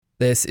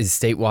This is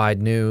statewide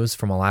news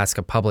from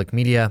Alaska Public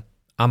Media.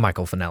 I'm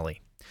Michael Finelli.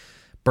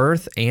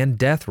 Birth and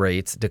death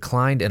rates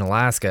declined in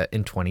Alaska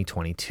in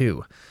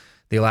 2022.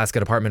 The Alaska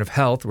Department of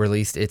Health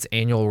released its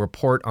annual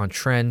report on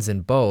trends in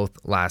both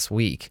last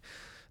week.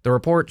 The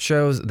report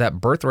shows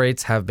that birth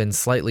rates have been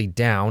slightly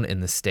down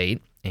in the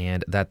state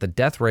and that the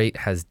death rate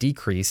has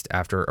decreased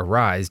after a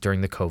rise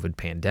during the COVID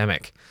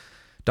pandemic.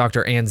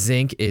 Dr. Ann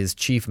Zink is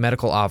Chief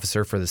Medical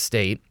Officer for the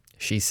state.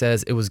 She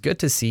says it was good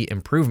to see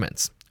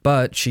improvements.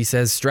 But she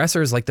says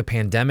stressors like the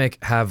pandemic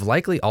have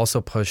likely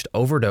also pushed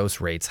overdose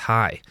rates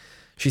high.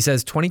 She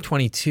says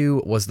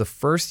 2022 was the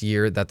first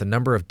year that the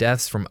number of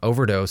deaths from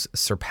overdose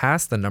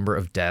surpassed the number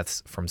of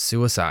deaths from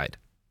suicide.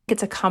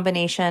 It's a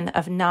combination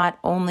of not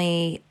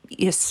only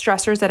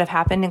stressors that have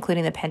happened,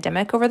 including the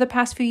pandemic over the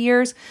past few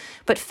years,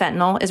 but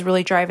fentanyl is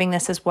really driving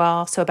this as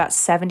well. So about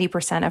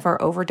 70% of our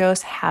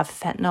overdose have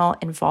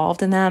fentanyl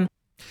involved in them.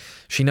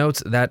 She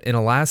notes that in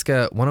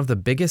Alaska, one of the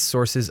biggest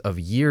sources of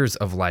years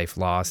of life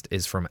lost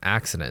is from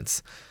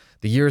accidents.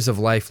 The years of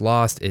life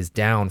lost is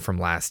down from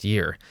last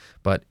year,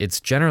 but it's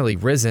generally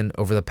risen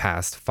over the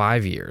past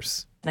 5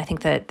 years. And I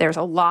think that there's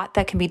a lot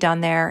that can be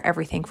done there,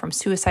 everything from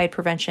suicide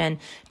prevention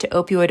to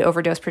opioid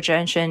overdose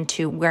prevention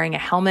to wearing a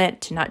helmet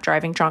to not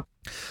driving drunk.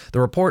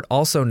 The report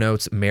also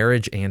notes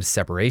marriage and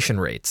separation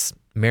rates.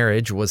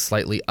 Marriage was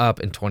slightly up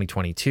in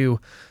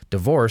 2022.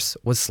 Divorce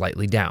was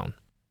slightly down.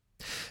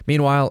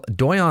 Meanwhile,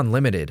 Doyon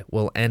Limited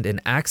will end an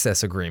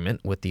access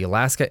agreement with the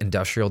Alaska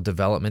Industrial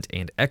Development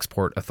and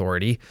Export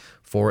Authority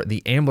for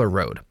the Ambler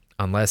Road,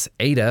 unless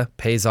ADA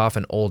pays off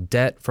an old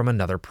debt from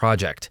another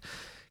project.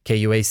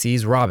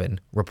 KUAC's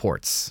Robin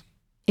reports.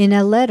 In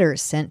a letter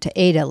sent to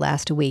ADA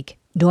last week,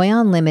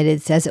 Doyon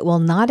Limited says it will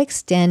not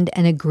extend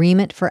an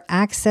agreement for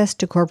access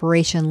to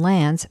corporation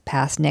lands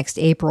past next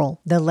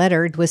April. The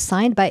letter was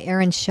signed by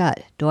Aaron Schutt,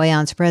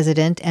 Doyon's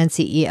president and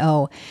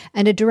CEO,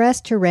 and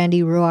addressed to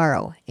Randy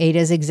Ruaro,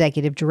 ADA's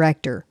executive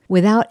director.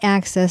 Without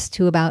access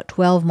to about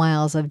 12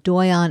 miles of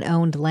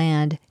Doyon-owned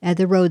land at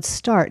the road's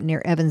start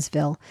near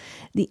Evansville,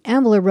 the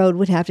Ambler Road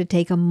would have to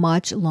take a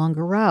much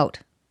longer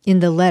route. In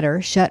the letter,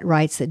 Schutt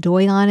writes that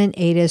Doyon and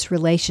ADA's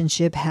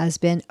relationship has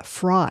been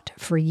fraught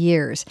for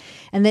years,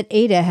 and that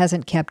ADA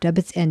hasn't kept up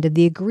its end of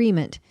the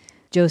agreement.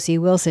 Josie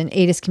Wilson,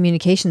 ADA's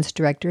communications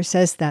director,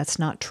 says that's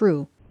not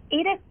true.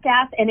 ADA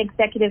staff and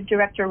Executive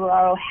Director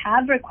Ruaro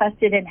have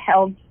requested and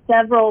held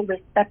several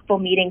respectful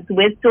meetings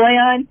with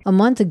Doyon. A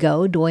month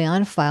ago,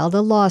 Doyon filed a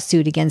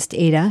lawsuit against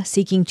ADA,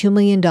 seeking $2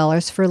 million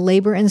for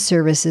labor and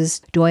services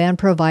Doyon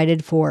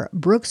provided for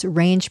Brooks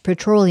Range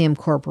Petroleum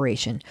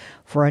Corporation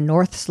for a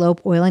North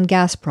Slope oil and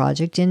gas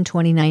project in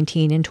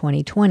 2019 and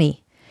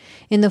 2020.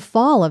 In the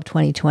fall of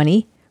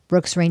 2020,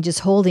 Brooks Range's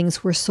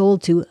holdings were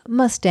sold to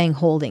Mustang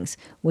Holdings,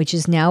 which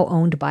is now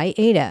owned by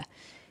ADA.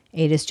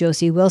 ADA's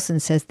Josie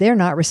Wilson says they're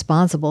not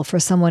responsible for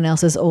someone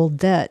else's old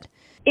debt.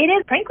 It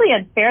is frankly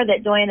unfair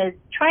that Doyon is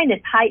trying to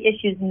tie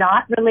issues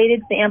not related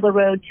to the Ambler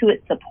Road to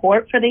its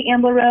support for the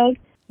Ambler Road.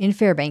 In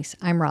Fairbanks,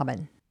 I'm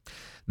Robin.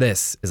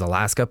 This is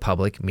Alaska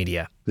Public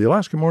Media. The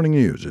Alaska Morning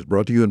News is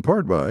brought to you in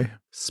part by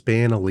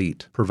Span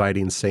Elite,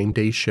 providing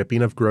same-day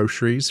shipping of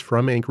groceries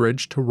from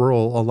Anchorage to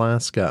rural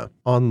Alaska.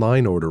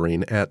 Online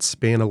ordering at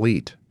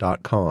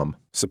spanelite.com.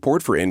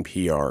 Support for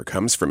NPR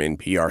comes from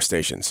NPR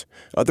stations.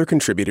 Other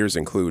contributors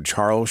include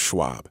Charles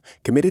Schwab,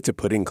 committed to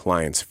putting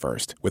clients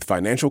first, with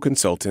financial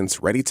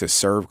consultants ready to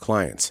serve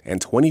clients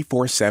and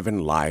 24/7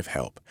 live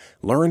help.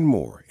 Learn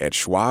more at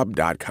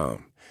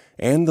schwab.com.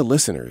 And the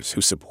listeners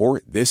who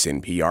support this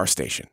NPR station.